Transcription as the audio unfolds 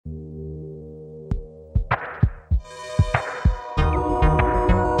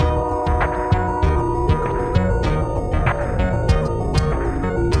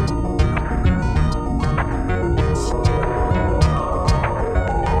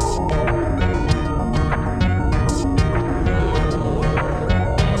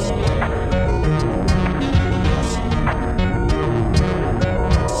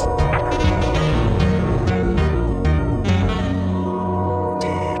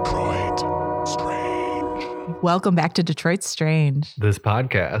Welcome back to Detroit Strange. This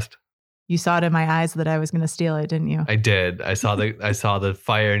podcast. You saw it in my eyes that I was going to steal it, didn't you? I did. I saw the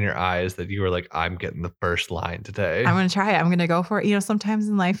fire in your eyes that you were like, I'm getting the first line today. I'm going to try it. I'm going to go for it. You know, sometimes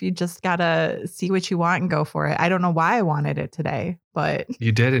in life, you just got to see what you want and go for it. I don't know why I wanted it today, but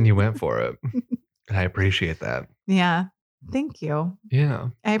You did, and you went for it. And I appreciate that. yeah. Thank you. Yeah.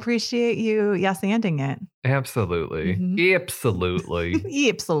 I appreciate you yes-anding it. Absolutely. Mhm. Absolutely.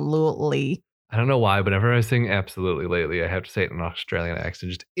 Absolutely. I don't know why, but whenever I sing absolutely lately, I have to say it in an Australian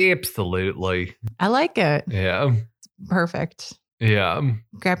accent. Just absolutely. I like it. Yeah. Perfect. Yeah.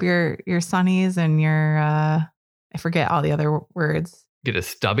 Grab your sunnies and your, I forget all the other words. Get a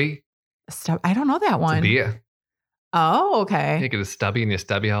stubby. I don't know that It's a one. beer. Oh, You okay. get a stubby and your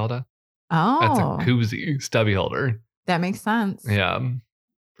stubby holder. Oh, That's a koozie stubby holder. that makes sense. Yeah.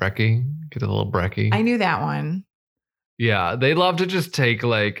 Brekkie. Get a little brekkie. I knew that one. Yeah, they love to just take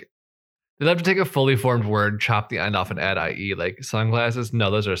they love to take a fully formed word, chop the end off, and add IE, like sunglasses.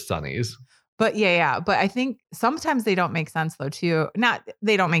 No, those are sunnies. But yeah. But I think sometimes they don't make sense though too. Not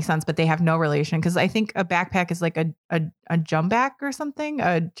they don't make sense, but they have no relation. Because I think a backpack is like a jump back or something.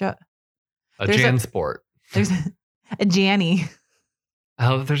 A There's Jan Sport. There's a Janny. I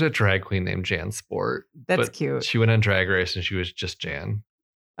love that there's a drag queen named Jan Sport. That's but cute. She went on Drag Race and she was just Jan.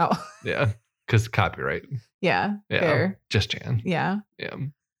 Oh Yeah, because copyright. yeah. Yeah, Fair. just Jan. Yeah. Yeah,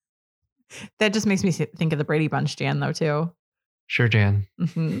 That just makes me think of the Brady Bunch Jan though too. sure, Jan.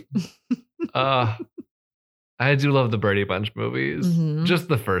 hmm I do love the Brady Bunch movies. Mhm. Just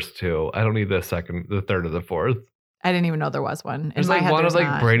the first two. I don't need the third, or the fourth. I didn't even know there was one. In There's my like head, one of there's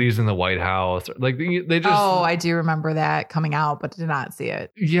like not. Brady's in the White House. Like they just. Oh, I do remember that coming out, but did not see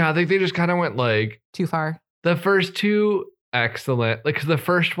it. Yeah, they just kind of went like Too far. the first two, excellent. Like, 'cause the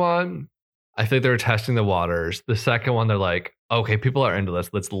first one, I think they were testing the waters. The second one, they're like, okay, people are into this.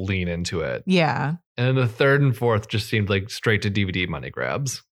 Let's lean into it. Yeah. And then the third and fourth just seemed like straight to DVD money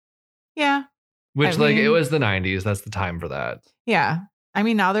grabs, Yeah. which I it mean- was the 90s. That's the time for that. Yeah. I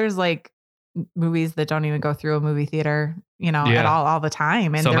mean, now there's like movies that don't even go through a movie theater, at Yeah. all the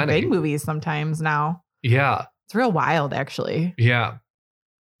time. And So they're many. big movies sometimes now. Yeah. It's real wild, actually, Yeah.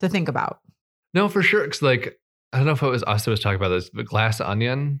 to think about. No, for sure. 'Cause like, I don't know if it was us that was talking about this, but Glass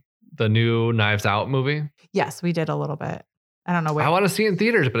Onion, the new Knives Out movie. Yes, we did a little bit. I don't know where. I want to see it in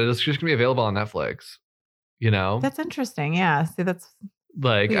theaters, but it's just going to be available on Netflix. That's interesting. Yeah. See, that's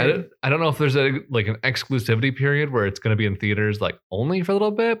Like, weird. I don't know if there's an exclusivity period where it's going to be in theaters like only for a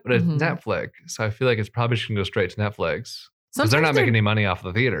little bit, but it's Mhm. Netflix. So I feel like it's probably just going to go straight to Netflix. Because sometimes they're not making any money off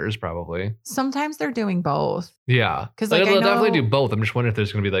of the theaters, probably. Sometimes they're doing both. Yeah. 'Cause, Like, like, I they'll definitely know- do both. I'm just wondering if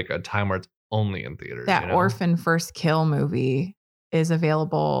there's going to be like a time where it's only in theaters. That you know? Orphan First Kill movie is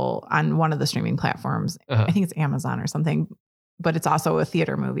available on one of the streaming platforms. Uh-huh. I think it's Amazon or something, but it's also a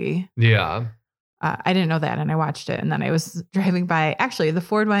theater movie. Yeah. I didn't know that, and I watched it. And then I was driving by, actually, the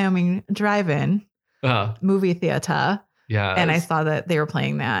Ford, Wyoming drive-in movie theater, Yeah. and I saw that they were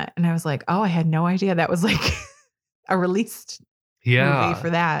playing that, and I was like, "Oh, I had no idea that was like a released movie for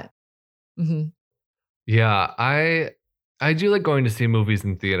that." hmm Yeah. I do like going to see movies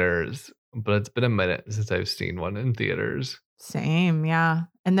in theaters, but it's been a minute since I've seen one in theaters. Same, yeah.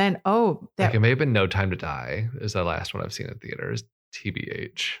 And then, Like, it may have been No Time to Die is the last one I've seen in theaters.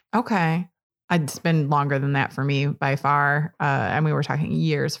 TBH. okay. It's been longer than that for me by far, and we were talking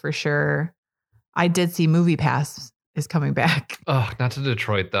years for sure. I did see Movie Pass is coming back. Oh, not to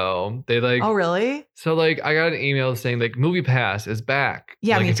Detroit though. They like Oh, really? so like I got an email saying like Movie Pass is back.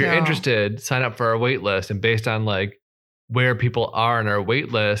 Yeah, like me if you're too. interested, sign up for our wait list. And based on like where people are in our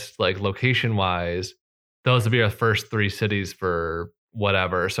wait list, like location wise, those will be our first 3 cities for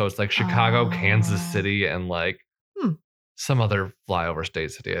whatever. So it's like Chicago, Kansas Oh. City, and like some other flyover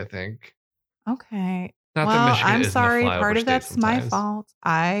state city, I think. Okay. Not that Well, Michigan I'm isn't a sorry. flyover Part of state that's my sometimes. fault.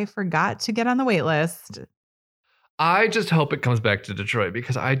 I forgot to get on the wait list. I just hope it comes back to Detroit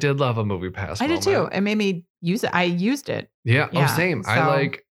because I did love a Movie Pass. I did too. moment. It made me use it. I used it. Yeah. Yeah, Oh, same. so-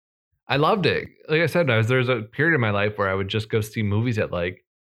 I loved it. Like I said, there's a period in my life where I would just go see movies at like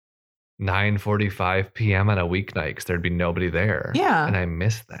 9:45 p.m. on a weeknight because there'd be nobody there. Yeah. And I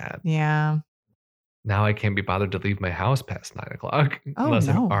missed that. Yeah. Now I can't be bothered to leave my house past 9 o'clock Oh, unless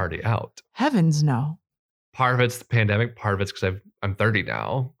no. I'm already out. Heavens no. Part of it's the pandemic. Part of it's because I'm 30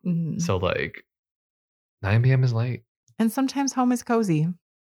 now. Mhm. So like 9 p.m. is late. And sometimes home is cozy.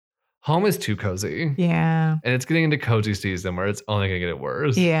 Home is too cozy. Yeah. And it's getting into cozy season where it's only going to get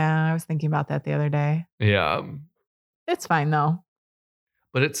worse. Yeah. I was thinking about that the other day. Yeah. It's fine though.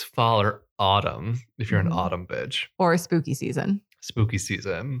 But it's fall or autumn if you're an Mhm. autumn bitch. Or spooky season. Spooky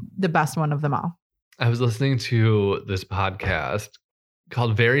season. The best one of them all. I was listening to this podcast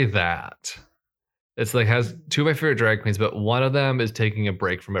called Very That. It's like has two of my favorite drag queens, but one of them is taking a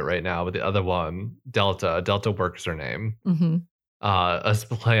break from it right now. But the other one, Delta Burke is her name. Mm-hmm. A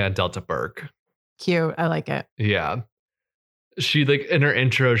play on Delta Burke. Cute. I like it. Yeah. She like in her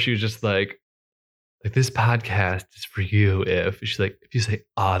intro, she was just like this podcast is for you if she's like, if you say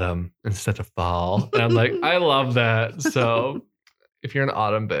autumn instead of fall. And I'm like, I love that. So if you're an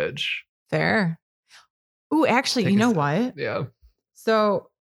autumn bitch. Fair. Ooh, actually, you know what? Yeah. So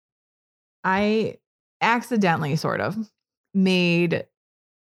I accidentally sort of made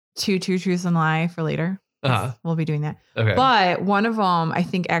two truths and a lie for later. We'll be doing that. Okay. But one of them I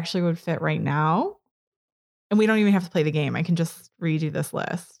think actually would fit right now. And we don't even have to play the game. I can just redo this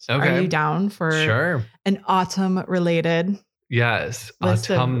list. Okay. Are you down for an autumn related? Yes.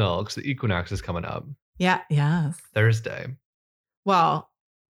 Autumnal, because the equinox is coming up. Yeah. Yes. Thursday. Well,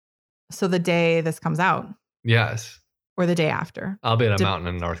 so the day this comes out. Yes. Or the day after. I'll be at a mountain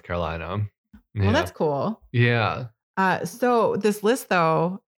in North Carolina. Yeah. Well, that's cool. Yeah. So this list,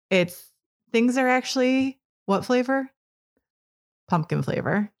 though, things are actually what flavor? Pumpkin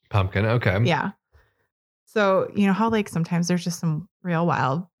flavor. Pumpkin. Okay. Yeah. So, you know how like sometimes there's just some real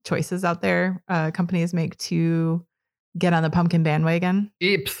wild choices out there companies make to get on the pumpkin bandwagon?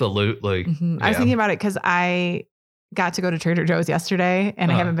 Absolutely. Mm-hmm. Yeah. I was thinking about it because I got to go to Trader Joe's yesterday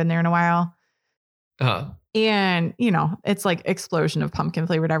and I haven't been there in a while. And, you know, it's like explosion of pumpkin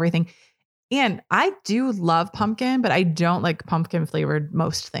flavored everything. And I do love pumpkin, but I don't like pumpkin flavored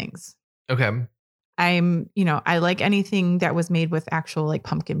most things. Okay. I like anything that was made with actual like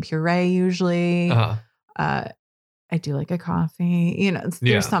pumpkin puree usually. I do like a coffee, you know,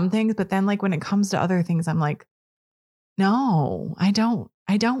 there's some things, but then like when it comes to other things, I'm like, no, I don't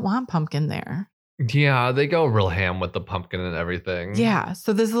want pumpkin there. Yeah. They go real ham with the pumpkin and everything. Yeah.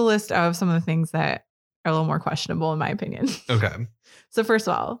 So this is a list of some of the things that are a little more questionable in my opinion. Okay. So first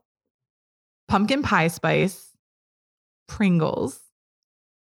of all, pumpkin pie spice, Pringles.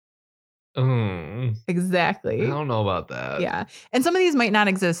 Exactly. I don't know about that. Yeah. And some of these might not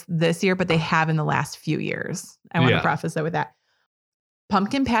exist this year, but they have in the last few years. I want to preface it with that.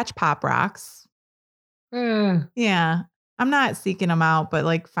 Pumpkin Patch Pop Rocks. Yeah. I'm not seeking them out, but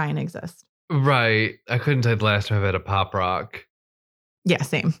like fine exist. Right. I couldn't tell you the last time I've had a Pop Rock. Yeah,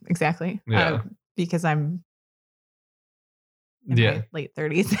 same. Exactly. Yeah. Because I'm in my late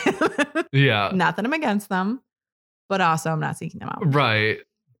 30s. Yeah. Not that I'm against them, but also I'm not seeking them out. Right.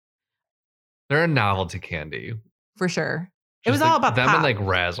 They're a novelty candy. For sure. Just it was all about them pop. And like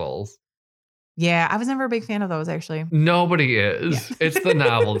Razzles. Yeah, I was never a big fan of those actually. Nobody is. Yeah. It's the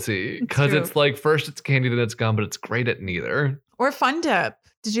novelty. Because it's like first it's candy, then it's gum, but it's great at neither. Or Fun Dip.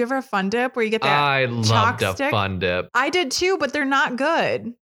 Did you ever have Fun Dip where you get that? I loved a Fun Dip. I did too, but they're not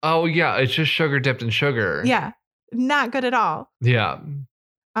good. Oh yeah, it's just sugar dipped in sugar. Yeah, not good at all. Yeah.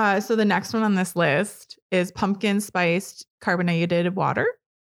 So the next one on this list is pumpkin spiced carbonated water.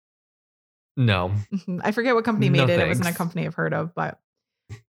 No. I forget what company made it. It wasn't a company I've heard of, but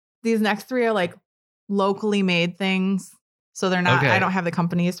these next three are like locally made things. So they're not, I don't have the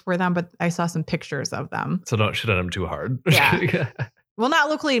companies for them, but I saw some pictures of them. So don't shit on them too hard. Yeah. Well, not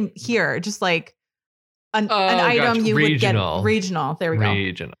locally here, just like an item you would get regional. There we go.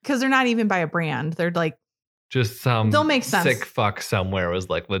 Regional. Because they're not even by a brand. They're like just some they'll make sense. Sick fuck somewhere was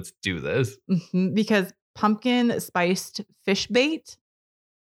like, let's do this. Because pumpkin spiced fish bait.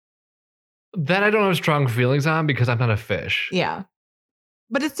 That I don't have strong feelings on because I'm not a fish. Yeah.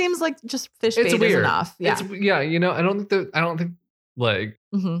 But it seems like just fish bait is enough. Yeah. You know, I don't think like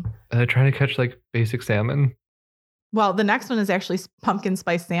are they trying to catch like basic salmon? Well, the next one is actually pumpkin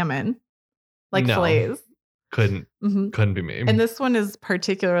spice salmon. Like fillets. Couldn't be me. And this one is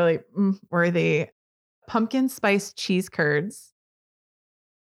particularly worthy. Pumpkin spice cheese curds.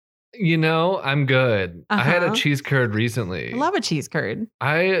 You know, I'm good. I had a cheese curd recently. I love a cheese curd.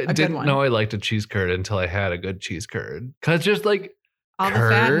 I didn't know I liked a cheese curd until I had a good cheese curd. Because just like all the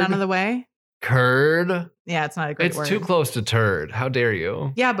fat, none of the way. Curd. Yeah, it's not a great word. It's too close to turd. How dare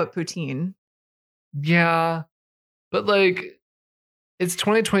you? Yeah, but poutine. Yeah. But like, it's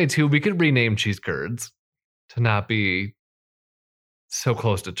 2022. We could rename cheese curds to not be so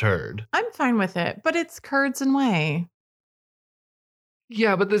close to turd. I'm fine with it, but it's curds and whey.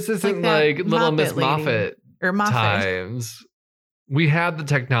 Yeah, but this isn't like Little Miss Moffat or Moffat times. We have the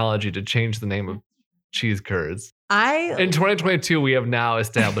technology to change the name of cheese curds. In 2022, we have now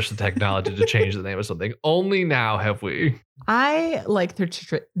established the technology to change the name of something. Only now have we. I like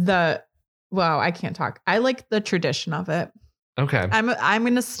well, I can't talk. I like the tradition of it. Okay. I'm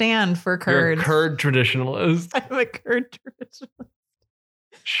going to stand for curds. You're a curd traditionalist. I'm a curd traditionalist.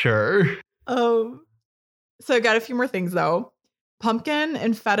 Sure. So I got a few more things though. Pumpkin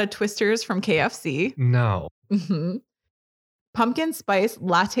and feta twisters from KFC. No. Mm-hmm. Pumpkin spice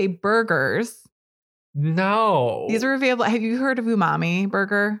latte burgers. No. These are available. Have you heard of Umami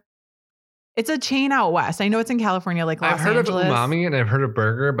Burger? It's a chain out west. I know it's in California, like Los Angeles. I've heard of Umami and I've heard of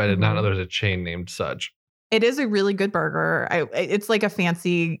Burger, but I did not know there was a chain named such. It is a really good burger. It's like a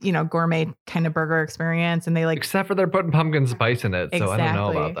fancy, gourmet kind of burger experience. And they like... Except for they're putting pumpkin spice in it. So exactly. I don't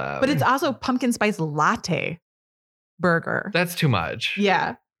know about that. But it's also pumpkin spice latte burger. That's too much.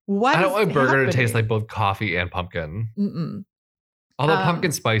 Yeah. I don't want burger to taste like both coffee and pumpkin. Mm-mm. Although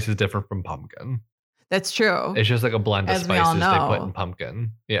pumpkin spice is different from pumpkin. That's true. It's just like a blend of spices they put in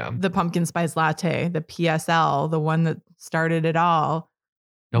pumpkin. Yeah. The pumpkin spice latte, the PSL, the one that started it all.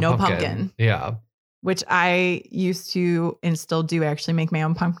 No pumpkin. Yeah. Which I used to and still do actually make my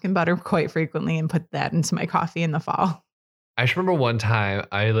own pumpkin butter quite frequently and put that into my coffee in the fall. I just remember one time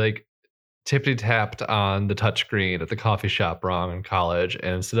I like tippity tapped on the touchscreen at the coffee shop wrong in college.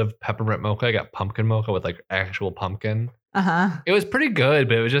 And instead of peppermint mocha, I got pumpkin mocha with like actual pumpkin. It was pretty good,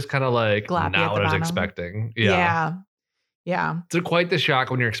 but it was just kind of like Gloppy not what I was expecting. Yeah. It's quite the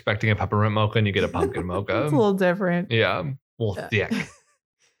shock when you're expecting a peppermint mocha and you get a pumpkin mocha. It's a little different. Yeah. Well, thick.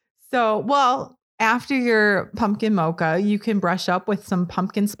 So, after your pumpkin mocha, you can brush up with some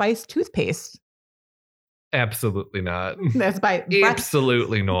pumpkin spice toothpaste. Absolutely not. That's by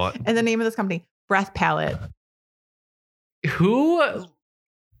Absolutely not. And the name of this company, Breath Palette. Who...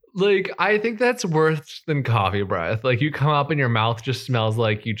 Like, I think that's worse than coffee breath. Like, you come up and your mouth just smells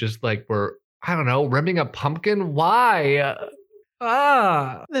like you just like were, I don't know, ripping a pumpkin. Why?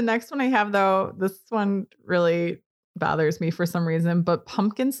 The next one I have, though, this one really bothers me for some reason, but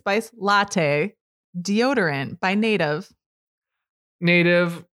pumpkin spice latte deodorant by Native.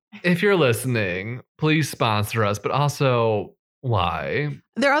 Native, if you're listening, please sponsor us, but also... Why?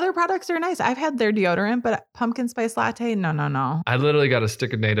 Their other products are nice. I've had their deodorant, but pumpkin spice latte, no. I literally got a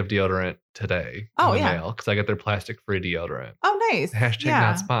stick of Native deodorant today. Oh, in the mail because I got their plastic-free deodorant. Oh, nice. #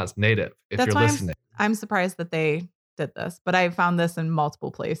 not sponsor. Native, if That's you're listening. I'm surprised that they did this, but I found this in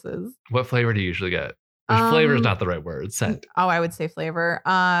multiple places. What flavor do you usually get? Flavor is not the right word. Scent. Oh, I would say flavor.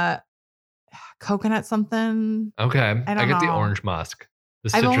 Coconut something. Okay. I get the orange musk.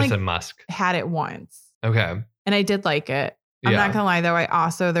 The I've citrus only and musk. Had it once. Okay. And I did like it. I'm not gonna lie though. I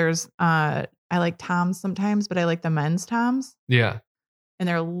also I like Toms sometimes, but I like the men's Toms. Yeah. And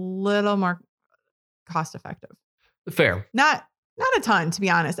they're a little more cost effective. Fair. Not a ton, to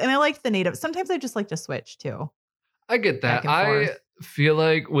be honest. And I like the Native. Sometimes I just like to switch too. I get that. I feel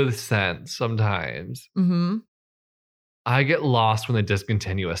like with scent sometimes I get lost when they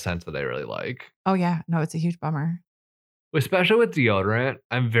discontinue a scent that I really like. Oh yeah. No, it's a huge bummer. Especially with deodorant,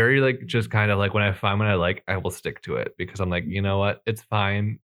 I'm very like just kind of like when I find what I like, I will stick to it because I'm like, you know what? It's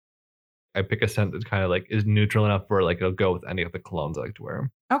fine. I pick a scent that kind of like is neutral enough where like it'll go with any of the colognes I like to wear.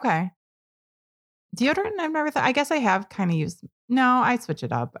 Okay. Deodorant, I've never thought. I guess I have kind of used. No, I switch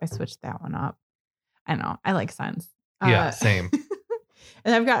it up. I switched that one up. I know. I like scents. Yeah, same.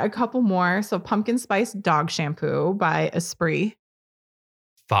 And I've got a couple more. So pumpkin spice dog shampoo by Esprit.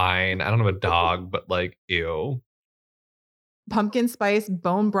 Fine. I don't have a dog, but like, ew. Pumpkin spice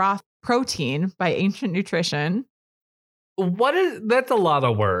bone broth protein by Ancient Nutrition. That's a lot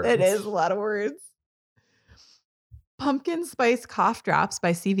of words. It is a lot of words. Pumpkin spice cough drops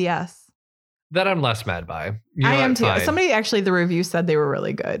by CVS. That I'm less mad by. I am too. Fine. Somebody actually, the review said they were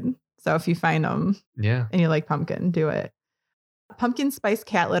really good. So if you find them and you like pumpkin, do it. Pumpkin spice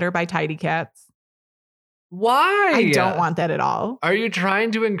cat litter by Tidy Cats. Why? I don't want that at all. Are you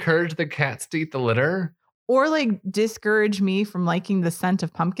trying to encourage the cats to eat the litter? Or like discourage me from liking the scent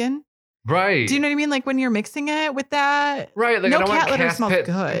of pumpkin. Right. Do you know what I mean? Like when you're mixing it with that. Right. Like no, I don't cat want litter smells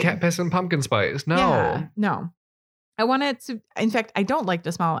good. Cat piss and pumpkin spice. No. Yeah, no. I want it to, in fact, I don't like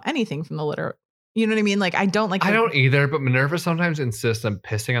to smell anything from the litter. You know what I mean? Like I don't like. I don't either, but Minerva sometimes insists on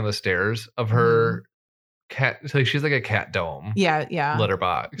pissing on the stairs of her cat. Like she's like a cat dome. Yeah. Litter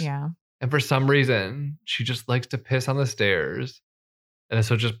box. Yeah. And for some reason, she just likes to piss on the stairs. And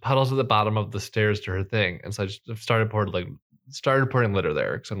so it just puddles at the bottom of the stairs to her thing. And so I just started pouring litter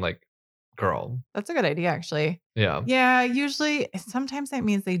there. Because I'm like, girl. That's a good idea, actually. Yeah. Yeah. Usually, sometimes that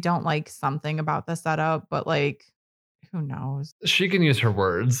means they don't like something about the setup. But like, who knows? She can use her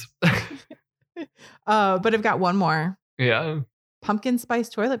words. But I've got one more. Yeah. Pumpkin spice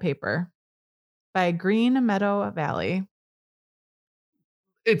toilet paper by Green Meadow Valley.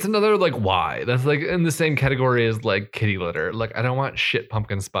 It's another like why. That's like in the same category as like kitty litter. Like I don't want shit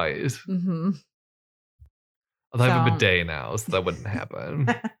pumpkin spice. Mm-hmm. Although I have a bidet now, so that wouldn't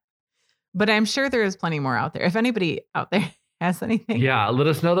happen. But I'm sure there is plenty more out there. If anybody out there has anything. Yeah, let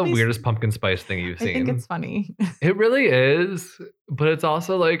us know the weirdest pumpkin spice thing you've seen. I think it's funny. It really is, but it's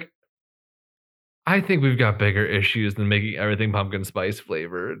also like, I think we've got bigger issues than making everything pumpkin spice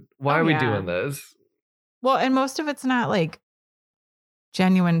flavored. Why are we doing this? Well, and most of it's not like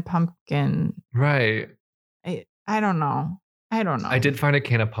genuine pumpkin. Right. I don't know. I did find a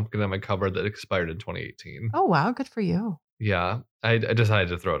can of pumpkin on my cupboard that expired in 2018. Oh, wow. Good for you. Yeah. I decided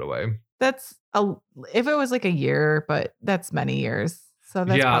to throw it away. If it was like a year, but that's many years. So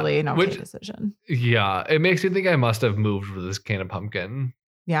that's probably an okay decision. Yeah. It makes me think I must have moved with this can of pumpkin.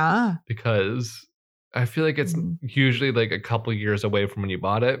 Yeah. Because I feel like it's usually like a couple years away from when you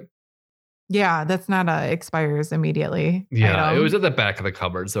bought it. Yeah, that's not expires immediately. Yeah, it was at the back of the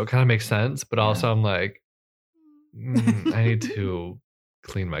cupboard, so it kind of makes sense. But also I'm like, I need to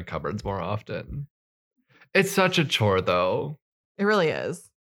clean my cupboards more often. It's such a chore though. It really is.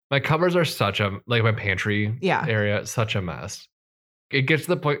 My cupboards are my pantry area, it's such a mess. It gets to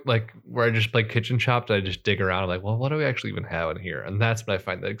the point like where I just like kitchen chopped, I just dig around. I'm like, well, what do we actually even have in here? And that's what I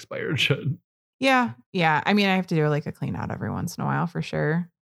find that expired should. Yeah. Yeah. I mean, I have to do like a clean out every once in a while for sure.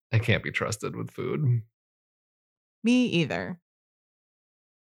 I can't be trusted with food. Me either.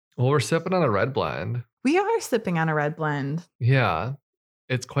 Well, we're sipping on a red blend. We are sipping on a red blend. Yeah.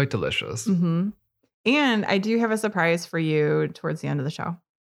 It's quite delicious. Mm-hmm. And I do have a surprise for you towards the end of the show.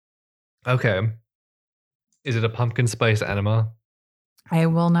 Okay. Is it a pumpkin spice enema? I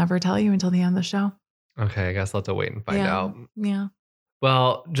will never tell you until the end of the show. Okay. I guess I'll have to wait and find out. Yeah.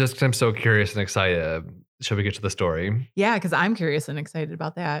 Well, just 'cause I'm so curious and excited, shall we get to the story? Yeah, because I'm curious and excited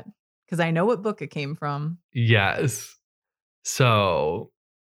about that. Because I know what book it came from. Yes. So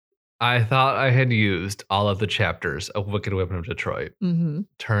I thought I had used all of the chapters of Wicked Women of Detroit. Mm-hmm.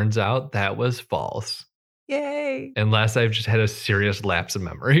 Turns out that was false. Yay. Unless I've just had a serious lapse of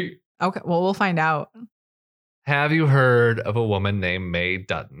memory. Okay, well, we'll find out. Have you heard of a woman named May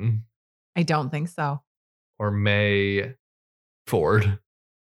Dutton? I don't think so. Or May Ford?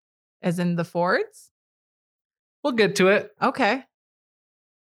 As in the Fords? We'll get to it. Okay.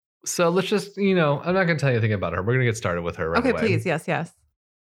 So let's just, I'm not going to tell you anything about her. We're going to get started with her right away. Okay, please. Yes.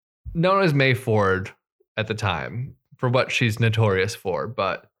 Known as May Ford at the time for what she's notorious for,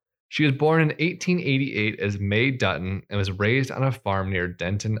 but she was born in 1888 as May Dutton and was raised on a farm near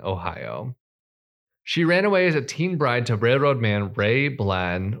Denton, Ohio. She ran away as a teen bride to railroad man Ray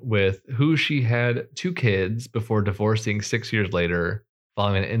Bland, with who she had 2 kids before divorcing 6 years later,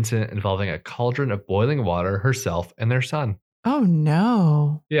 following an incident involving a cauldron of boiling water, herself and their son. Oh,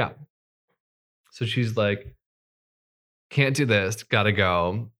 no. Yeah. So she's like, can't do this, gotta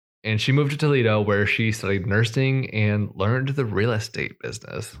go. And she moved to Toledo, where she studied nursing and learned the real estate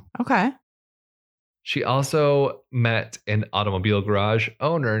business. Okay. She also met an automobile garage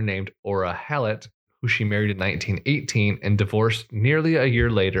owner named Ora Hallett, who she married in 1918 and divorced nearly a year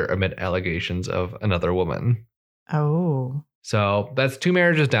later amid allegations of another woman. Oh. So that's 2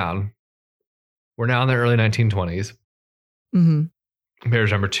 marriages down. We're now in the early 1920s. Mm-hmm.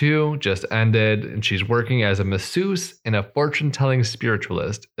 Marriage number 2 just ended, and she's working as a masseuse and a fortune-telling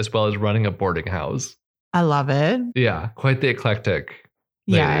spiritualist, as well as running a boarding house. I love it. Yeah, quite the eclectic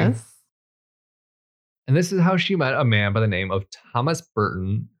lady. Yes. And this is how she met a man by the name of Thomas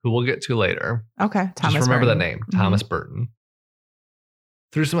Burton, who we'll get to later. Okay, Thomas Just remember Burton. That name, Thomas Burton.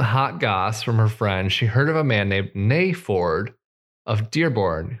 Through some hot goss from her friend, she heard of a man named Nay Ford of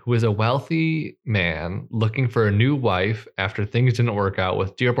Dearborn, who was a wealthy man looking for a new wife after things didn't work out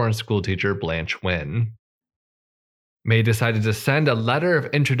with Dearborn schoolteacher Blanche Wynne. May decided to send a letter of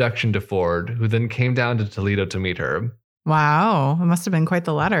introduction to Ford, who then came down to Toledo to meet her. Wow, it must have been quite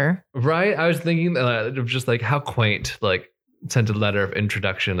the letter. Right? I was thinking of just like how quaint, like sent a letter of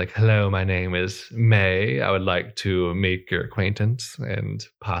introduction, like, hello, my name is May. I would like to make your acquaintance and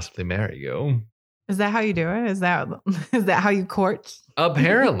possibly marry you. Is that how you do it? Is that how you court?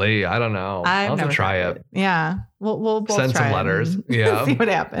 Apparently, I don't know. I'll have to try it. Yeah, we'll both send try some letters. Yeah, see what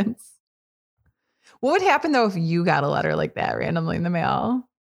happens. What would happen though if you got a letter like that randomly in the mail?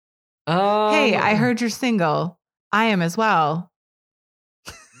 Hey, I heard you're single. I am as well.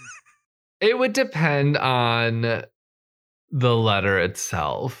 It would depend on the letter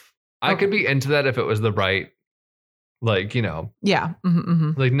itself. Okay. I could be into that if it was the right, like, Yeah.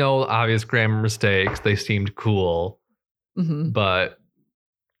 Like no obvious grammar mistakes. They seemed cool. Mm-hmm. But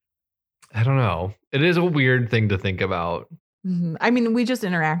I don't know. It is a weird thing to think about. Mm-hmm. I mean, we just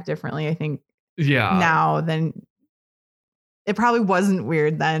interact differently, I think. Yeah. Now than it probably wasn't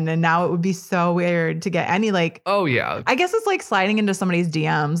weird then, and now it would be so weird to get any like. Oh yeah. I guess it's like sliding into somebody's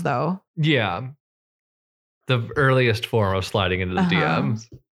DMs though. Yeah. The earliest form of sliding into the DMs.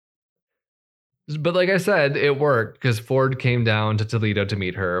 But like I said, it worked because Ford came down to Toledo to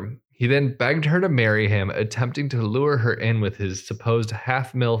meet her. He then begged her to marry him, attempting to lure her in with his supposed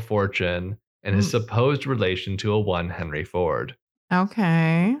 $500,000 fortune and his supposed relation to a one Henry Ford.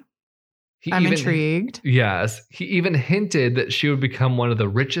 Okay. I'm intrigued. Yes. He even hinted that she would become one of the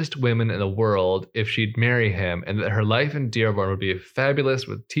richest women in the world if she'd marry him, and that her life in Dearborn would be fabulous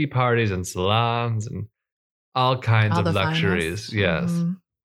with tea parties and salons and all kinds of luxuries. Finest. Yes. Mm-hmm.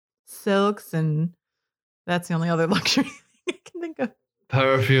 Silks, and that's the only other luxury thing I can think of.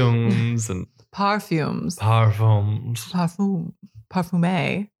 Perfumes and... Parfumes. Parfume.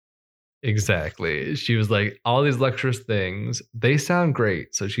 Exactly. She was like, all these luxurious things, they sound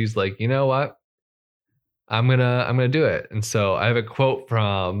great. So she's like, you know what? I'm gonna do it. And so I have a quote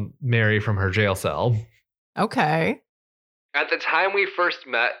from Mary from her jail cell. Okay. At the time we first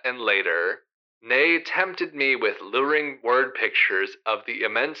met and later, Ney tempted me with luring word pictures of the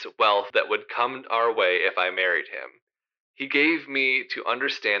immense wealth that would come our way if I married him. He gave me to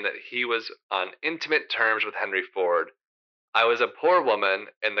understand that he was on intimate terms with Henry Ford. I was a poor woman,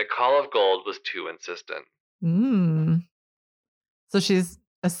 and the call of gold was too insistent. So she's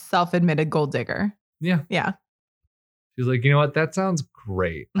a self-admitted gold digger. Yeah. Yeah. She's like, you know what? That sounds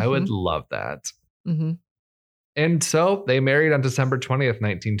great. I would love that. Mm-hmm. And so they married on December 20th,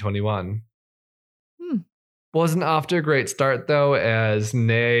 1921. Wasn't off to a great start, though, as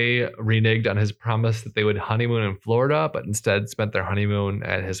Ney reneged on his promise that they would honeymoon in Florida, but instead spent their honeymoon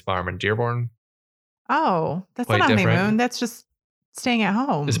at his farm in Dearborn. Oh, that's not a honeymoon. That's just staying at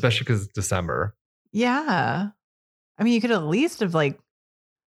home. Especially because it's December. Yeah. I mean, you could at least have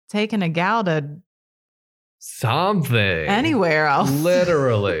taken a gal to something. Anywhere else.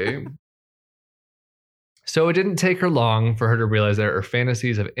 Literally. So it didn't take her long for her to realize that her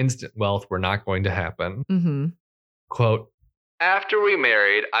fantasies of instant wealth were not going to happen. Mm-hmm. Quote, after we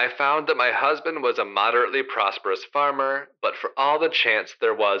married, I found that my husband was a moderately prosperous farmer, but for all the chance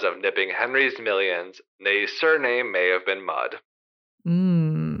there was of nipping Henry's millions, Ney's surname may have been Mudd.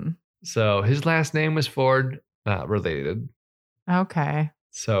 So his last name was Ford, not related. Okay.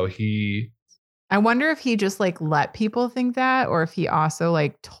 So I wonder if he just let people think that, or if he also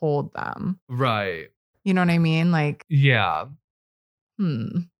told them. Right. You know what I mean? Yeah.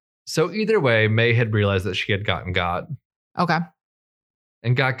 So either way, May had realized that she had gotten got. Okay.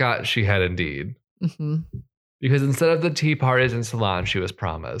 And got she had indeed. Mm-hmm. Because instead of the tea parties and salons she was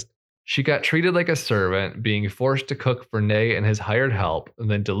promised, she got treated like a servant, being forced to cook for Ney and his hired help, and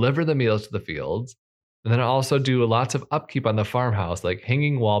then deliver the meals to the fields, and then also do lots of upkeep on the farmhouse, like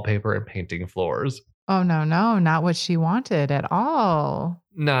hanging wallpaper and painting floors. Oh, no, not what she wanted at all.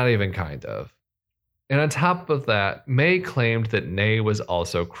 Not even kind of. And on top of that, May claimed that Ney was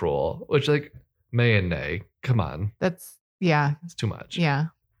also cruel, which May and Ney, come on. Yeah. It's too much. Yeah.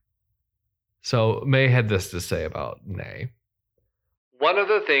 So May had this to say about Ney. One of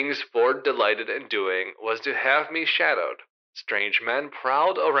the things Ford delighted in doing was to have me shadowed. Strange men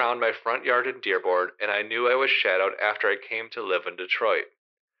prowled around my front yard in Dearborn, and I knew I was shadowed after I came to live in Detroit.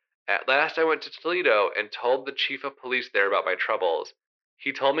 At last I went to Toledo and told the chief of police there about my troubles.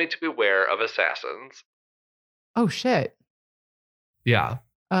 He told me to beware of assassins. Oh, shit. Yeah.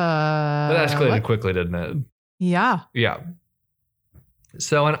 That escalated quickly, didn't it? Yeah. Yeah.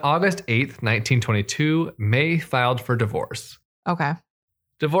 So on August 8th, 1922, May filed for divorce. Okay.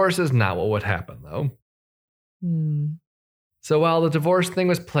 Divorce is not what would happen, though. So while the divorce thing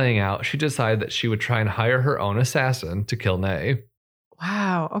was playing out, she decided that she would try and hire her own assassin to kill Ney.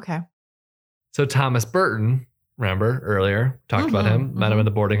 Wow. Okay. So Thomas Burton, remember earlier, talked about him, met him in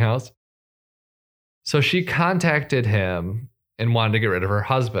the boarding house. So she contacted him and wanted to get rid of her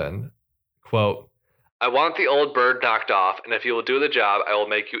husband. Quote, I want the old bird knocked off, and if you will do the job, I will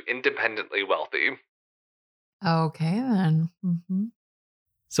make you independently wealthy. Okay, then. Mm-hmm.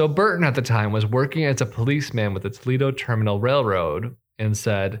 So Burton at the time was working as a policeman with the Toledo Terminal Railroad and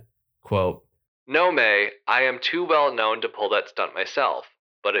said, quote, no, May, I am too well known to pull that stunt myself.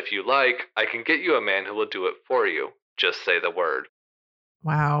 But if you like, I can get you a man who will do it for you. Just say the word.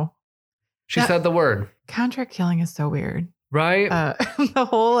 Wow. She said the word. Contract killing is so weird. Right? The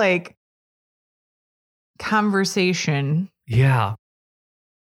whole conversation. Yeah.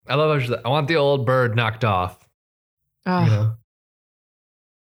 I love how she's like, I want the old bird knocked off. Oh. You know?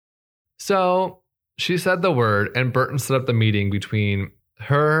 So she said the word, and Burton set up the meeting between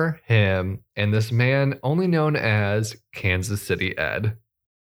her, him, and this man only known as Kansas City Ed.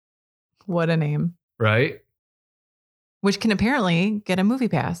 What a name. Right? Which can apparently get a movie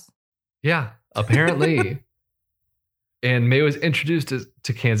pass. Yeah, apparently. And May was introduced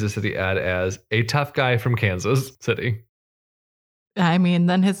to Kansas City Ed as a tough guy from Kansas City. I mean,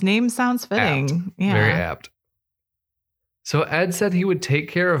 then his name sounds fitting. Apt. Yeah. Very apt. So Ed said he would take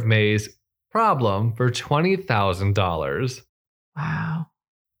care of May's problem for $20,000. Wow.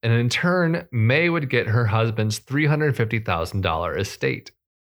 And in turn, May would get her husband's $350,000 estate.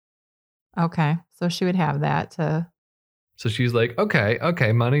 Okay. So she would have that to... So she's like,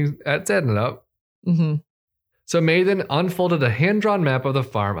 okay, money, Ed's adding it up. Mm-hmm. So May then unfolded a hand-drawn map of the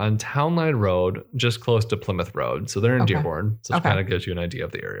farm on Town Line Road, just close to Plymouth Road. So they're in Dearborn. So it kind of gives you an idea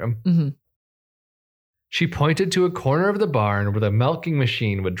of the area. Mm-hmm. She pointed to a corner of the barn where the milking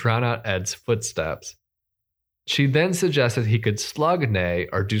machine would drown out Ed's footsteps. She then suggested he could slug Nay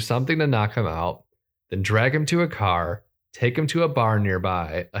or do something to knock him out, then drag him to a car, take him to a barn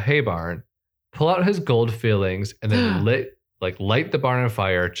nearby, a hay barn, pull out his gold fillings, and then light the barn on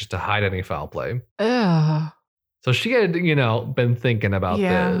fire just to hide any foul play. Ugh. So she had, been thinking about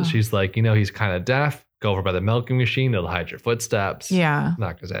this. She's like, he's kind of deaf. Go over by the milking machine. It'll hide your footsteps. Yeah.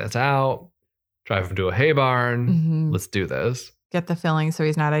 Knock his ass out. Drive him to a hay barn. Mm-hmm. Let's do this. Get the filling so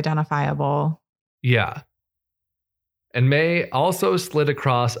he's not identifiable. Yeah. And May also slid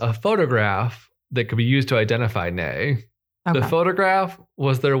across a photograph that could be used to identify Nay. Okay. The photograph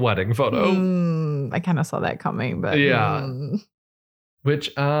was their wedding photo. I kind of saw that coming, but... Yeah.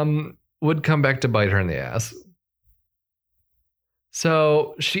 Which would come back to bite her in the ass.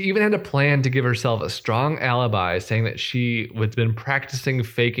 So she even had a plan to give herself a strong alibi, saying that she had been practicing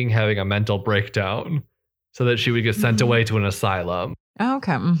faking having a mental breakdown so that she would get sent away to an asylum.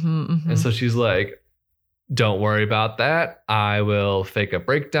 Okay. Mm-hmm, mm-hmm. And so she's like, don't worry about that. I will fake a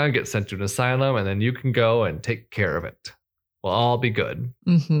breakdown, get sent to an asylum, and then you can go and take care of it. We'll all be good.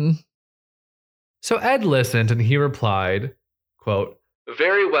 Mm-hmm. So Ed listened and he replied, quote,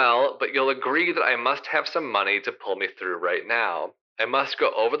 very well, but you'll agree that I must have some money to pull me through right now. I must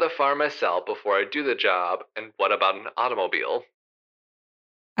go over the farm myself before I do the job. And what about an automobile?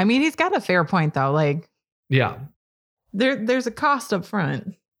 I mean, he's got a fair point, though. Like, yeah, there's a cost up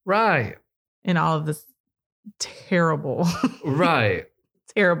front. Right. In all of this terrible,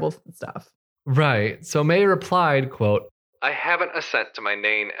 terrible stuff. Right. So May replied, quote, I haven't a cent to my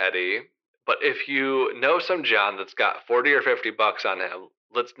name, Eddie, but if you know some John that's got 40 or 50 bucks on him,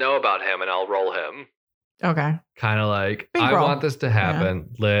 let's know about him and I'll roll him. Okay. Kind of like, Big I roll. want this to happen.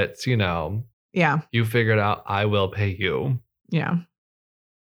 Yeah. Let's, Yeah. You figure it out. I will pay you. Yeah.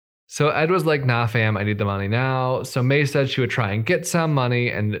 So Ed was like, nah, fam, I need the money now. So May said she would try and get some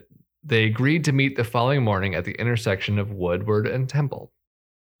money, and they agreed to meet the following morning at the intersection of Woodward and Temple.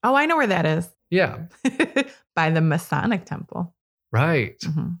 Oh, I know where that is. Yeah. By the Masonic Temple. Right.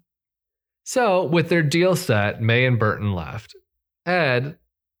 Mm-hmm. So with their deal set, May and Burton left. Ed,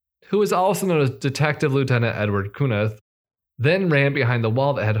 who was also known as Detective Lieutenant Edward Kuneth, then ran behind the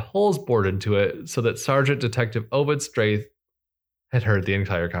wall that had holes bored into it so that Sergeant Detective Ovid Straith had heard the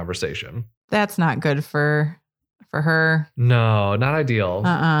entire conversation. That's not good for her. No, not ideal.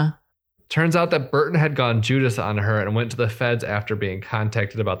 Uh-uh. Turns out that Burton had gone Judas on her and went to the feds after being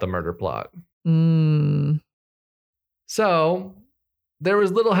contacted about the murder plot. So there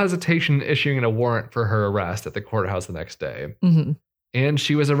was little hesitation in issuing a warrant for her arrest at the courthouse the next day. Mm-hmm. And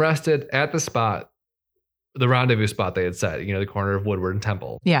she was arrested at the spot, the rendezvous spot they had set, the corner of Woodward and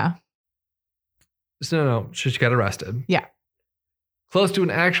Temple. Yeah. So no, she got arrested. Yeah. Close to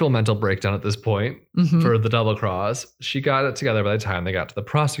an actual mental breakdown at this point for the double cross. She got it together by the time they got to the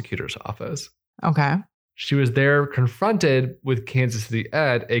prosecutor's office. Okay. She was there confronted with Kansas City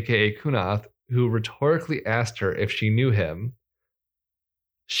Ed, a.k.a. Kuneth, who rhetorically asked her if she knew him.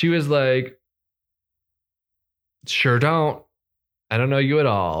 She was like, sure don't. I don't know you at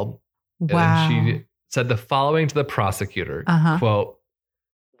all. Wow. And she said the following to the prosecutor, quote,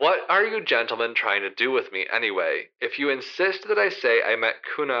 what are you gentlemen trying to do with me anyway? If you insist that I say I met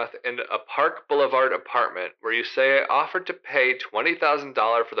Kuneth in a Park Boulevard apartment where you say I offered to pay $20,000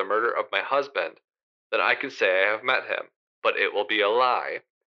 for the murder of my husband, then I can say I have met him, but it will be a lie.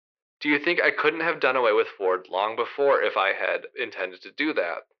 Do you think I couldn't have done away with Ford long before if I had intended to do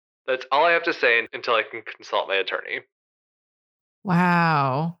that? That's all I have to say until I can consult my attorney.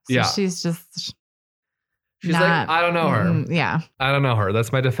 Wow. So yeah. She's like, I don't know her. Yeah. I don't know her.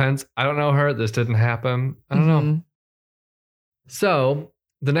 That's my defense. I don't know her. This didn't happen. I don't know. So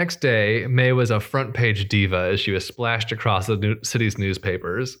the next day, May was a front page diva as she was splashed across the city's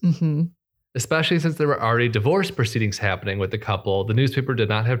newspapers. Especially since there were already divorce proceedings happening with the couple, the newspaper did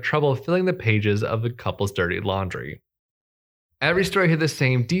not have trouble filling the pages of the couple's dirty laundry. Every story had the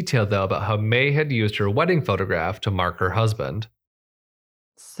same detail, though, about how May had used her wedding photograph to mark her husband.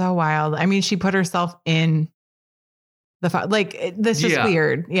 So wild. I mean, she put herself in the that's just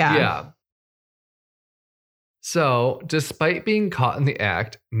weird. Yeah. Yeah. So, despite being caught in the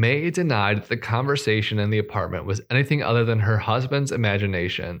act, May denied that the conversation in the apartment was anything other than her husband's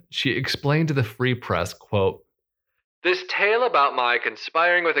imagination. She explained to the Free Press, quote, "This tale about my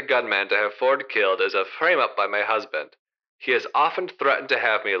conspiring with a gunman to have Ford killed is a frame-up by my husband. He has often threatened to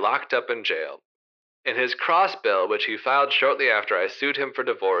have me locked up in jail. In his cross bill, which he filed shortly after I sued him for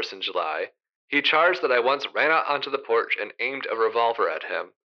divorce in July, he charged that I once ran out onto the porch and aimed a revolver at him.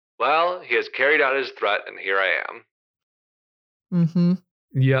 Well, he has carried out his threat, and here I am." Mm-hmm.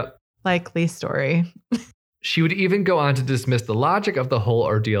 Yep. Likely story. She would even go on to dismiss the logic of the whole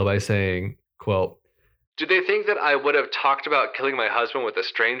ordeal by saying, quote, "Do they think that I would have talked about killing my husband with a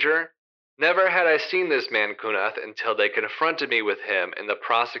stranger? Never had I seen this man Kunath until they confronted me with him in the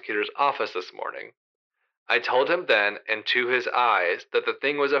prosecutor's office this morning. I told him then, and to his eyes, that the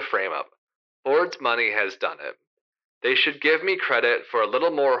thing was a frame-up. Ford's money has done it. They should give me credit for a little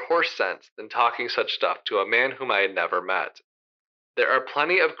more horse sense than talking such stuff to a man whom I had never met. There are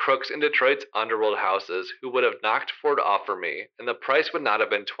plenty of crooks in Detroit's underworld houses who would have knocked Ford off for me, and the price would not have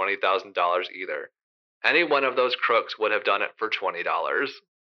been $20,000 either. Any one of those crooks would have done it for $20.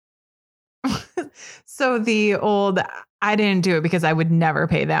 So the old, I didn't do it because I would never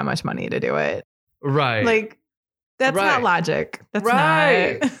pay that much money to do it. Right. Like, that's not logic. That's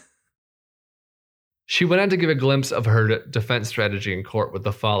not. She went on to give a glimpse of her defense strategy in court with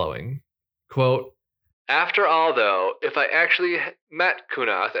the following, quote, "After all, though, if I actually met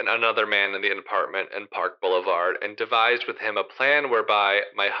Kunath and another man in the apartment in Park Boulevard and devised with him a plan whereby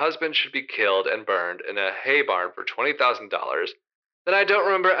my husband should be killed and burned in a hay barn for $20,000, then I don't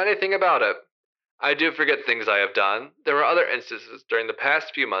remember anything about it. I do forget things I have done. There were other instances during the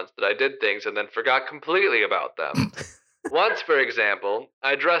past few months that I did things and then forgot completely about them. Once, for example,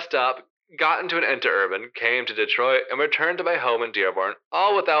 I dressed up, got into an Interurban, came to Detroit, and returned to my home in Dearborn,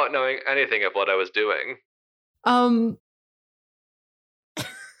 all without knowing anything of what I was doing."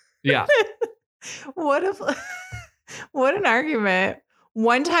 Yeah. What an argument.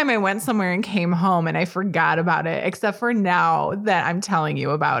 One time I went somewhere and came home and I forgot about it, except for now that I'm telling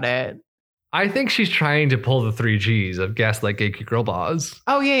you about it. I think she's trying to pull the 3 Gs of gaslight, gatekeep, girl boss.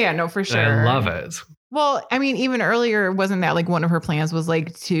 Oh, yeah. No, for sure. And I love it. Well, I mean, even earlier, wasn't that like one of her plans was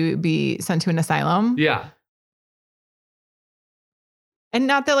like to be sent to an asylum? Yeah. And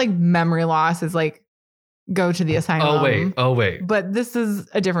not that like memory loss is like go to the asylum. Oh, wait. But this is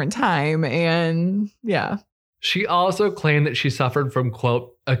a different time. And yeah. She also claimed that she suffered from,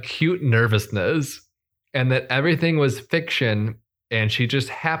 quote, acute nervousness and that everything was fiction. And she just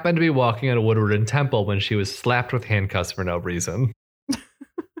happened to be walking on Woodward and Temple when she was slapped with handcuffs for no reason.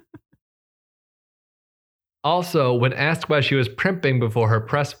 Also, when asked why she was primping before her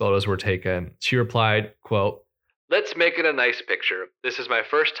press photos were taken, she replied, quote, "Let's make it a nice picture. This is my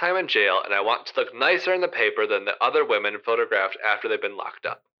first time in jail, and I want to look nicer in the paper than the other women photographed after they've been locked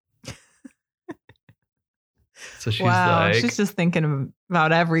up." So she's just thinking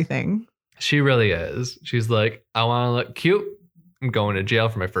about everything. She really is. She's like, I want to look cute. I'm going to jail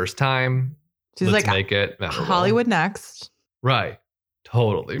for my first time. Let's make it memorable. Hollywood next. Right.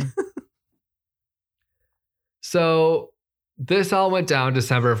 Totally. So this all went down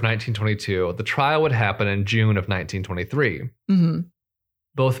December of 1922. The trial would happen in June of 1923. Mm-hmm.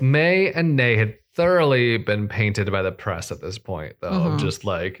 Both May and Nay had thoroughly been painted by the press at this point, though. Mm-hmm. Just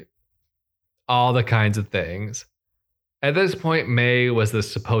like all the kinds of things. At this point, May was the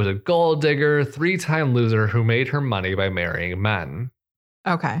supposed gold digger, 3-time loser who made her money by marrying men.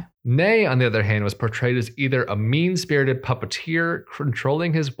 Okay. Nay, on the other hand, was portrayed as either a mean-spirited puppeteer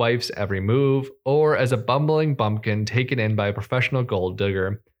controlling his wife's every move, or as a bumbling bumpkin taken in by a professional gold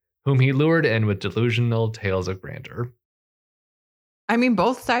digger, whom he lured in with delusional tales of grandeur. I mean,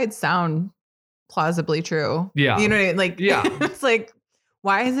 both sides sound plausibly true. Yeah. You know what I mean? Like, yeah. It's like,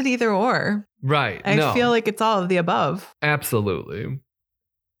 why is it either or? Right. I feel like it's all of the above. Absolutely.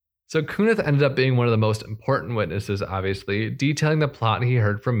 So Kunath ended up being one of the most important witnesses, obviously, detailing the plot he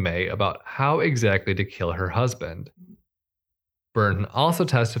heard from May about how exactly to kill her husband. Burton also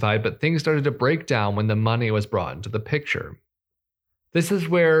testified, but things started to break down when the money was brought into the picture. This is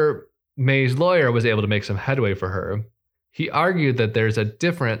where May's lawyer was able to make some headway for her. He argued that there's a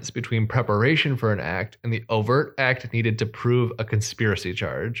difference between preparation for an act and the overt act needed to prove a conspiracy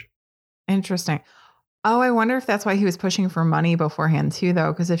charge. Interesting. Oh, I wonder if that's why he was pushing for money beforehand too,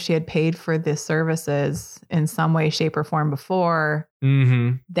 though, because if she had paid for the services in some way, shape, or form before,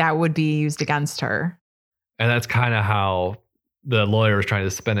 that would be used against her. And that's kind of how the lawyer was trying to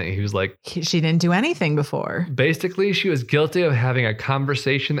spin it. He was like, she didn't do anything before. Basically, she was guilty of having a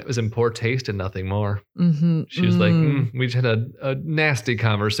conversation that was in poor taste and nothing more. She was like, we just had a nasty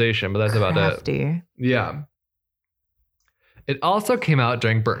conversation, but that's about it. Yeah. It also came out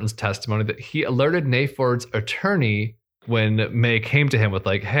during Burton's testimony that he alerted Nayford's attorney when May came to him with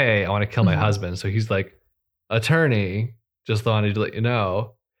like, hey, I want to kill my husband. So he's like, attorney, just wanted to let you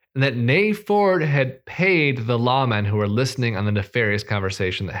know. And that Nayford had paid the lawmen who were listening on the nefarious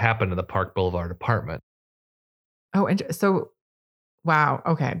conversation that happened in the Park Boulevard apartment. Oh, and so, wow.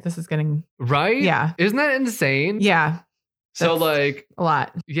 Okay. This is getting... Right? Yeah. Isn't that insane? Yeah. So like... A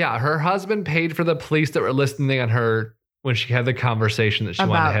lot. Yeah. Her husband paid for the police that were listening on her when she had the conversation that she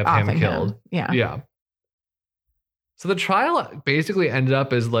wanted to have him killed. Yeah. Yeah. So the trial basically ended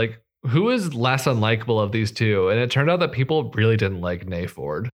up as like, who is less unlikable of these two? And it turned out that people really didn't like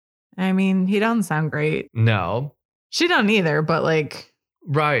Nayford. I mean, he doesn't sound great. No. She doesn't either, but like...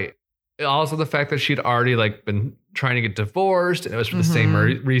 Right. Also the fact that she'd already like been trying to get divorced, and it was for the same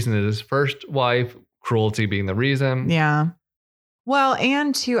reason as his first wife, cruelty being the reason. Yeah. Well,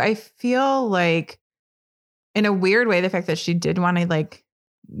 and too, I feel like in a weird way, the fact that she did want to like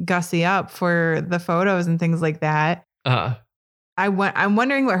gussy up for the photos and things like that. I'm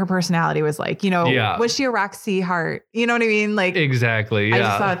wondering what her personality was like. You know, was she a Roxy Hart? You know what I mean? Like, exactly. Yeah. I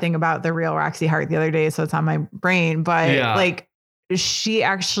just saw a thing about the real Roxy Hart the other day, so it's on my brain. But like, she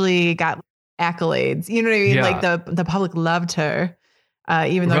actually got accolades. You know what I mean? Like the public loved her,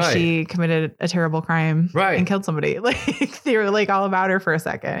 even though she committed a terrible crime and killed somebody. Like they were like all about her for a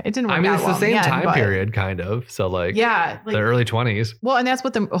second. It didn't work out. I mean, it's well the same time period, kind of. So like, like the early 20s. Well, and that's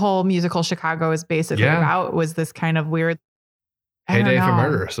what the whole musical Chicago is basically about. Was this kind of weird heyday for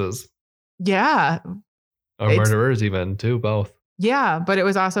murderesses. Yeah. Or murderers even too, both. Yeah. But it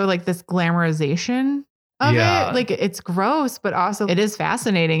was also like this glamorization of it. Like it's gross, but also it is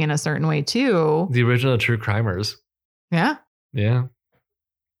fascinating in a certain way too. The original true crimers. Yeah. Yeah.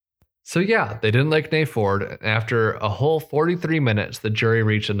 So yeah, they didn't like Nayford. After a whole 43 minutes, the jury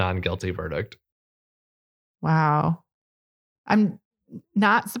reached a non-guilty verdict. Wow. I'm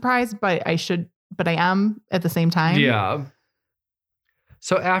not surprised, but I am at the same time. Yeah.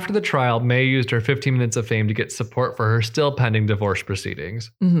 So after the trial, May used her 15 minutes of fame to get support for her still pending divorce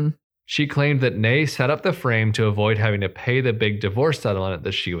proceedings. She claimed that Nay set up the frame to avoid having to pay the big divorce settlement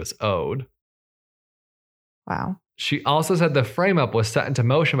that she was owed. Wow. She also said the frame-up was set into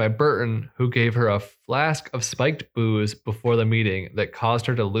motion by Burton, who gave her a flask of spiked booze before the meeting that caused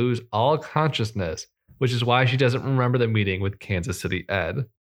her to lose all consciousness, which is why she doesn't remember the meeting with Kansas City Ed.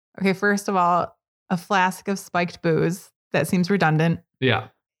 Okay, first of all, a flask of spiked booze. That seems redundant. Yeah.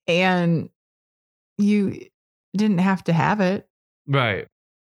 And you didn't have to have it. Right.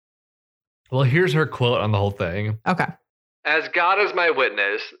 Well, here's her quote on the whole thing. Okay. As God is my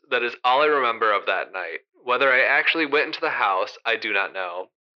witness, that is all I remember of that night. Whether I actually went into the house, I do not know.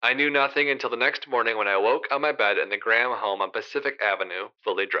 I knew nothing until the next morning when I woke on my bed in the Graham home on Pacific Avenue,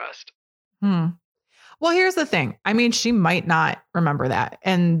 fully dressed. Well, here's the thing. I mean, she might not remember that.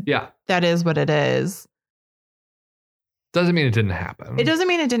 And that is what it is. Doesn't mean it didn't happen. It doesn't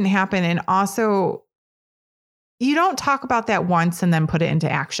mean it didn't happen. And also, you don't talk about that once and then put it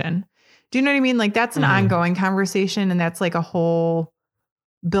into action. Do you know what I mean? Like that's an ongoing conversation, and that's like a whole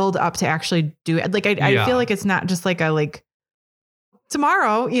build up to actually do it. Like I feel like it's not just like a like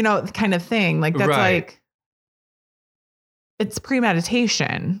tomorrow, you know, kind of thing. Like that's like it's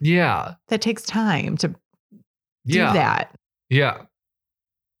premeditation. Yeah. That takes time to do that. Yeah.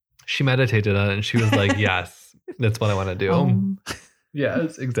 She meditated on it and she was like, yes. That's what I want to do.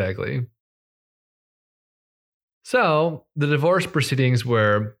 Yes, exactly. So the divorce proceedings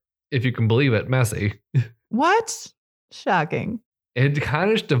were, if you can believe it, messy. What? Shocking. It kind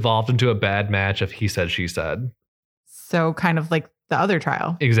of devolved into a bad match of he said, she said. So kind of like the other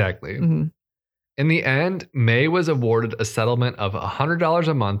trial. Exactly. In the end, May was awarded a settlement of $100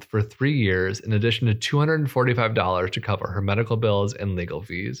 a month for 3 years, in addition to $245 to cover her medical bills and legal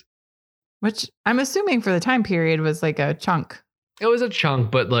fees. Which I'm assuming for the time period was like a chunk. It was a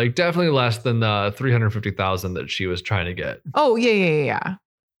chunk, but like definitely less than the $350,000 that she was trying to get. Oh, yeah.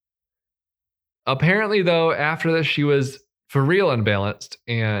 Apparently, though, after this, she was for real unbalanced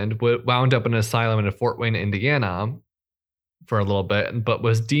and wound up in an asylum in Fort Wayne, Indiana for a little bit, but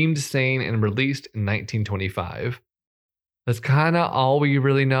was deemed sane and released in 1925. That's kind of all we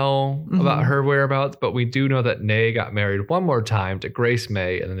really know about her whereabouts, but we do know that Nay got married one more time to Grace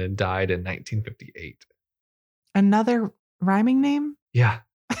May and then died in 1958. Another rhyming name? Yeah.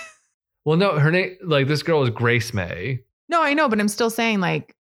 Well, no, her name, like this girl was Grace May. No, I know, but I'm still saying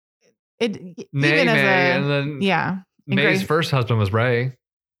like it. Nay even May, as and then and May's first husband was Ray.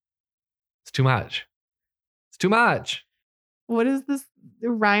 It's too much. It's too much. What is this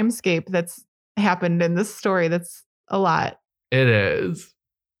rhymescape that's happened in this story? That's a lot. It is.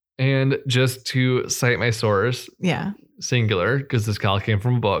 And just to cite my source, singular, because this gal came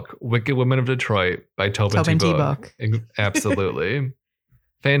from a book, Wicked Women of Detroit by Tobin T. Book. Absolutely.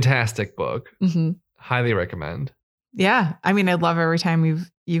 Fantastic book. Mm-hmm. Highly recommend. Yeah. I mean, I love every time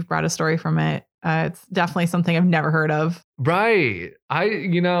you've brought a story from it. It's definitely something I've never heard of. Right.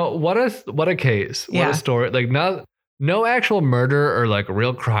 What a case. What a story. Like no actual murder or like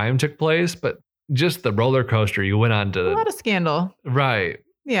real crime took place, but just the roller coaster you went on to. A lot of scandal. Right.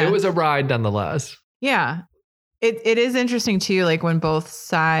 Yeah. It was a ride nonetheless. Yeah. It is interesting too, like when both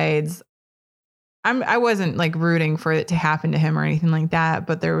sides, I wasn't like rooting for it to happen to him or anything like that,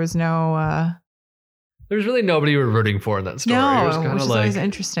 but there was no there's really nobody you were rooting for in that story. No, it was which is like, always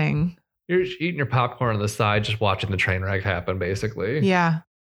interesting. You're eating your popcorn on the side, just watching the train wreck happen, basically. Yeah.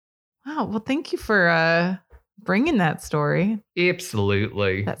 Wow. Well, thank you for bringing that story.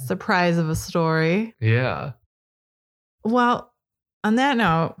 Absolutely. That surprise of a story. Yeah. Well, on that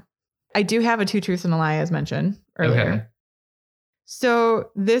note, I do have a 2 truths and a lie, as mentioned earlier. Okay.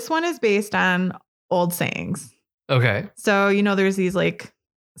 So this one is based on old sayings. Okay. So, there's these like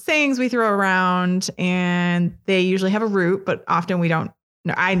sayings we throw around and they usually have a root, but often we don't.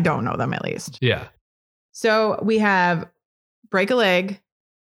 No, I don't know them at least. Yeah. So we have break a leg,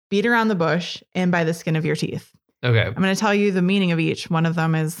 beat around the bush, and by the skin of your teeth. Okay. I'm going to tell you the meaning of each. One of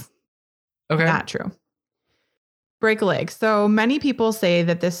them is not true. Break a leg. So many people say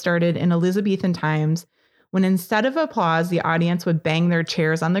that this started in Elizabethan times when instead of applause, the audience would bang their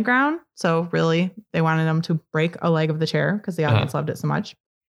chairs on the ground. So really, they wanted them to break a leg of the chair because the audience loved it so much.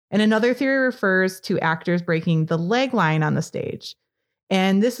 And another theory refers to actors breaking the leg line on the stage.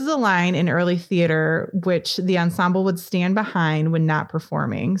 And this is a line in early theater, which the ensemble would stand behind when not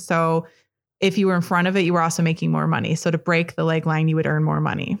performing. So if you were in front of it, you were also making more money. So to break the leg line, you would earn more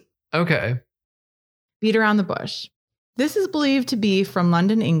money. Okay. Beat around the bush. This is believed to be from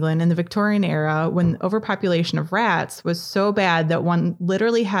London, England in the Victorian era when overpopulation of rats was so bad that one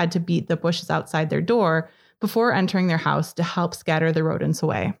literally had to beat the bushes outside their door before entering their house to help scatter the rodents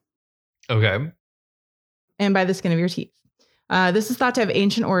away. Okay. And by the skin of your teeth. This is thought to have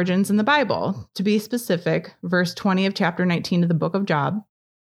ancient origins in the Bible. To be specific, verse 20 of chapter 19 of the book of Job.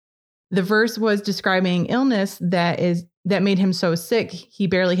 The verse was describing illness that made him so sick he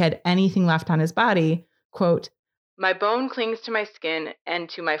barely had anything left on his body. Quote, "My bone clings to my skin and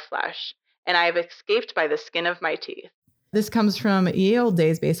to my flesh, and I have escaped by the skin of my teeth." This comes from ye old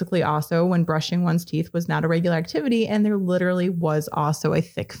days, basically also when brushing one's teeth was not a regular activity, and there literally was also a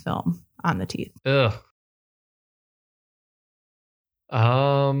thick film on the teeth. Ugh.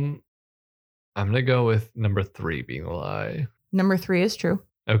 I'm going to go with number 3 being a lie. Number 3 is true.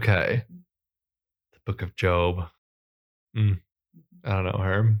 Okay. The Book of Job. I don't know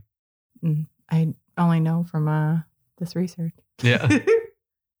her. I only know from this research. Yeah.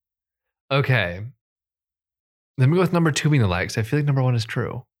 Okay. Let me go with number 2 being the lie, because I feel like number 1 is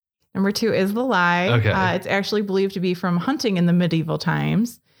true. Number 2 is the lie. Okay. It's actually believed to be from hunting in the medieval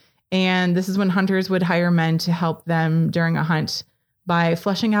times. And this is when hunters would hire men to help them during a hunt by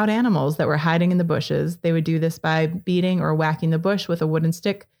fleshing out animals that were hiding in the bushes. They would do this by beating or whacking the bush with a wooden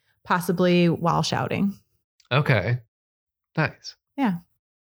stick, possibly while shouting. Okay. Nice. Yeah.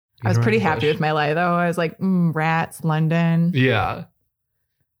 I was pretty happy with my lie, though. I was like, rats, London. Yeah.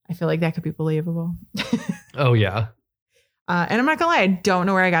 I feel like that could be believable. Oh, yeah. And I'm not going to lie, I don't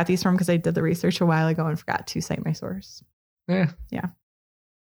know where I got these from because I did the research a while ago and forgot to cite my source. Yeah.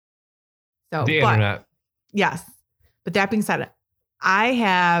 So, the internet. Yes. But that being said, I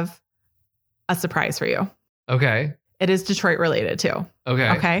have a surprise for you. Okay. It is Detroit related too.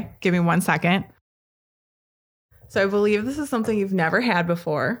 Okay. Give me 1 second. So I believe this is something you've never had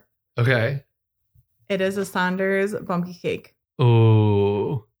before. Okay. It is a Saunders bumpkin cake.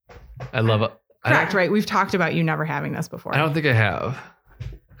 Ooh. I love it. Correct, right? We've talked about you never having this before. I don't think I have.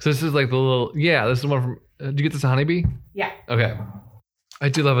 So this is like the little, this is one from, did you get this Honeybee? Yeah. Okay. I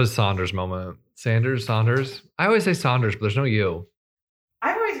do love a Saunders moment. Saunders. I always say Saunders, but there's no U.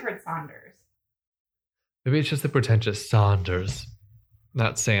 I've always heard Saunders. Maybe it's just the pretentious Saunders,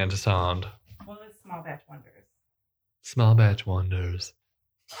 not sand to sound. Well, it's Small Batch Wonders. Small Batch Wonders.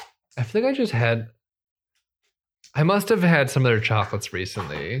 I feel like I must have had some of their chocolates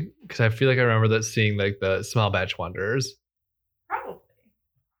recently because I feel like I remember that seeing like the Small Batch Wonders. Probably.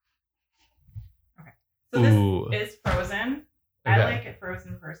 Okay. So this is frozen. Okay. I like it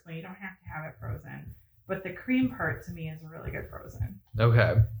frozen personally. You don't have to have it frozen. But the cream part to me is really good frozen.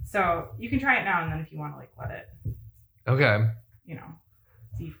 Okay. So you can try it now and then if you want to like let it. Okay.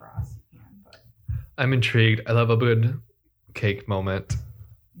 Defrost you can. But I'm intrigued. I love a good cake moment.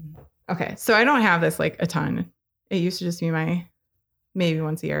 Okay. So I don't have this like a ton. It used to just be my maybe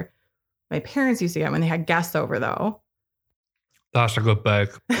once a year. My parents used to get when they had guests over, though. That's a good bag.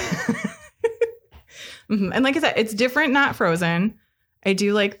 Mm-hmm. And like I said, it's different, not frozen. I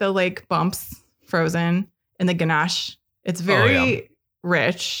do like the like bumps frozen and the ganache. It's very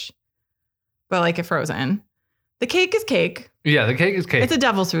rich, but I like it frozen. The cake is cake. Yeah, the cake is cake. It's a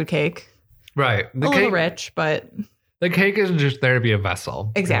devil's food cake. Right. A little rich, but... The cake isn't just there to be a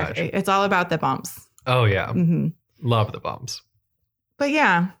vessel. Exactly. It's all about the bumps. Oh, yeah. Mm-hmm. Love the bumps. But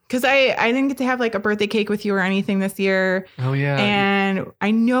yeah, because I didn't get to have like a birthday cake with you or anything this year. Oh, yeah. And I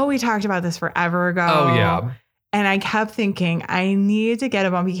know we talked about this forever ago. Oh, yeah. And I kept thinking, I need to get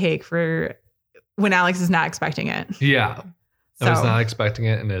a bumpy cake for when Alex is not expecting it. Yeah. I was not expecting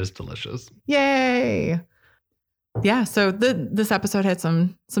it, and it is delicious. Yay. Yeah, so this episode had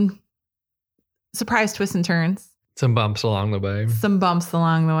some surprise twists and turns. Some bumps along the way. Some bumps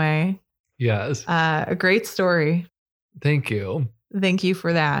along the way. Yes. A great story. Thank you. Thank you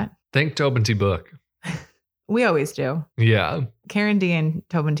for that. Thank Tobin T. Book. We always do. Yeah. Karen D and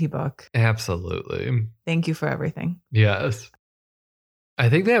Tobin T. Book. Absolutely. Thank you for everything. Yes. I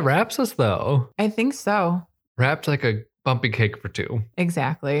think that wraps us, though. I think so. Wrapped like a bumpy cake for two.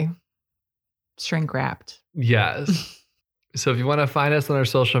 Exactly. Shrink wrapped. Yes. So if you want to find us on our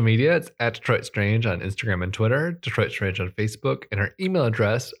social media, it's at Detroit Strange on Instagram and Twitter, Detroit Strange on Facebook, and our email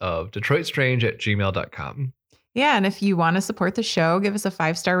address of DetroitStrange@gmail.com. Yeah. And if you want to support the show, give us a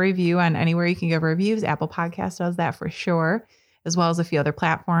 5-star review on anywhere you can give reviews. Apple Podcast does that for sure, as well as a few other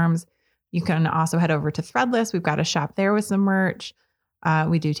platforms. You can also head over to Threadless. We've got a shop there with some merch.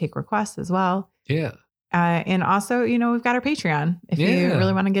 We do take requests as well. Yeah. And also, we've got our Patreon if you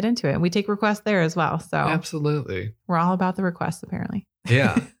really want to get into it. We take requests there as well. So absolutely. We're all about the requests, apparently.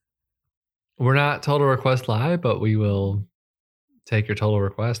 Yeah. We're not Total Request Live, but we will take your total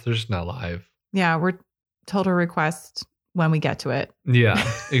request. They're just not live. Yeah, we're Total Request when we get to it. Yeah,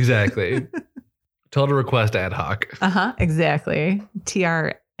 exactly. Total Request ad hoc. Exactly.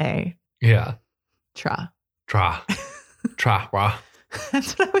 TRA. Yeah. Tra. Ra.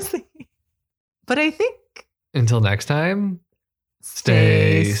 That's what I was thinking. But I think... Until next time,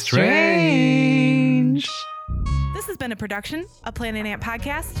 stay strange. This has been a production of Planet Ant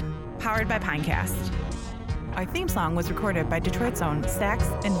Podcast, powered by Pinecast. Our theme song was recorded by Detroit's own Sax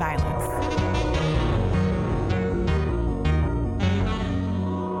and Violence.